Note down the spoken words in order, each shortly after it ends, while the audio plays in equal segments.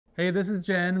Hey, this is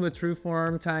Jen with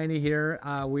Trueform Tiny here.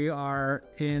 We are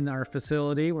in our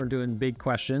facility. We're doing big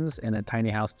questions in a tiny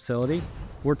house facility.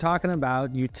 We're talking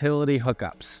about utility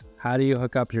hookups. How do you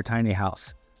hook up your tiny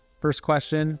house? First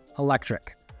question,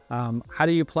 electric. How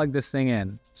do you plug this thing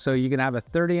in? So you can have a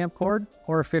 30 amp cord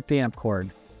or a 50 amp cord.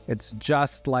 It's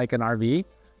just like an RV.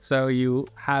 So you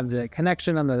have the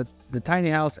connection on the tiny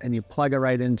house and you plug it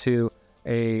right into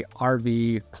a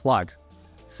RV plug.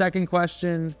 Second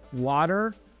question,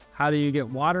 water. How do you get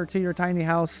water to your tiny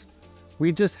house?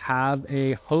 We just have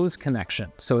a hose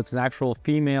connection. So it's an actual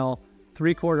female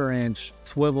 3/4 inch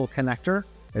swivel connector.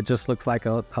 It just looks like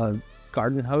a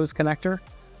garden hose connector.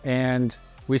 And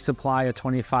we supply a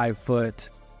 25-foot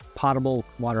potable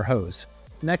water hose.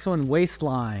 Next one, waste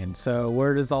line. So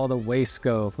where does all the waste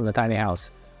go from the tiny house?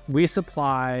 We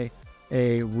supply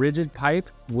a rigid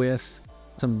pipe with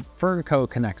some Fernco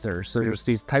connectors. So there's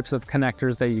these types of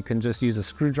connectors that you can just use a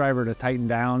screwdriver to tighten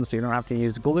down so you don't have to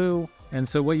use glue. And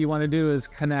so what you want to do is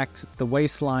connect the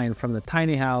waste line from the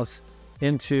tiny house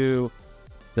into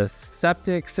the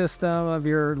septic system of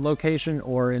your location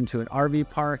or into an RV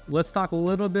park. Let's talk a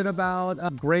little bit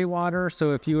about gray water.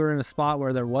 So if you were in a spot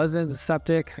where there wasn't a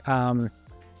septic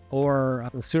or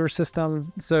a sewer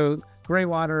system, so gray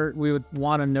water, we would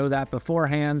want to know that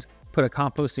beforehand. Put a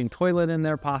composting toilet in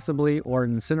there possibly, or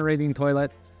an incinerating toilet,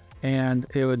 and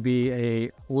it would be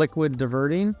a liquid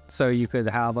diverting. So you could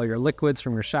have all your liquids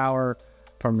from your shower,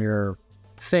 from your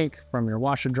sink, from your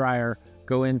washer dryer,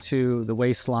 go into the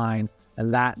waste line,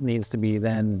 and that needs to be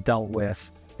then dealt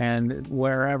with. And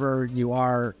wherever you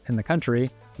are in the country,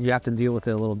 you have to deal with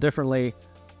it a little differently.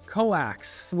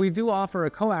 Coax. We do offer a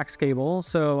coax cable.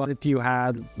 So if you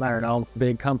had, I don't know,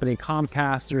 big company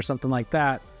Comcast or something like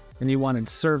that, and you wanted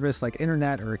service like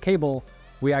internet or a cable,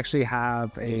 we actually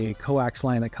have a coax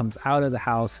line that comes out of the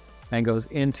house and goes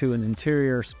into an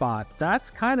interior spot. That's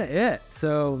kind of it.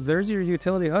 So there's your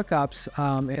utility hookups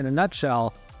in a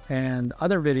nutshell, and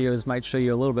other videos might show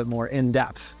you a little bit more in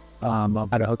depth of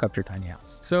how to hook up your tiny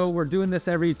house. So we're doing this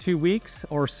every 2 weeks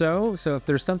or so. So if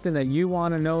there's something that you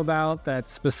want to know about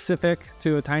that's specific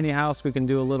to a tiny house, we can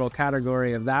do a little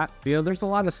category of that. You know, there's a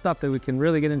lot of stuff that we can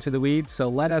really get into the weeds. So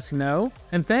let us know.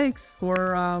 And thanks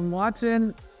for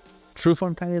watching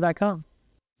trueformtiny.com.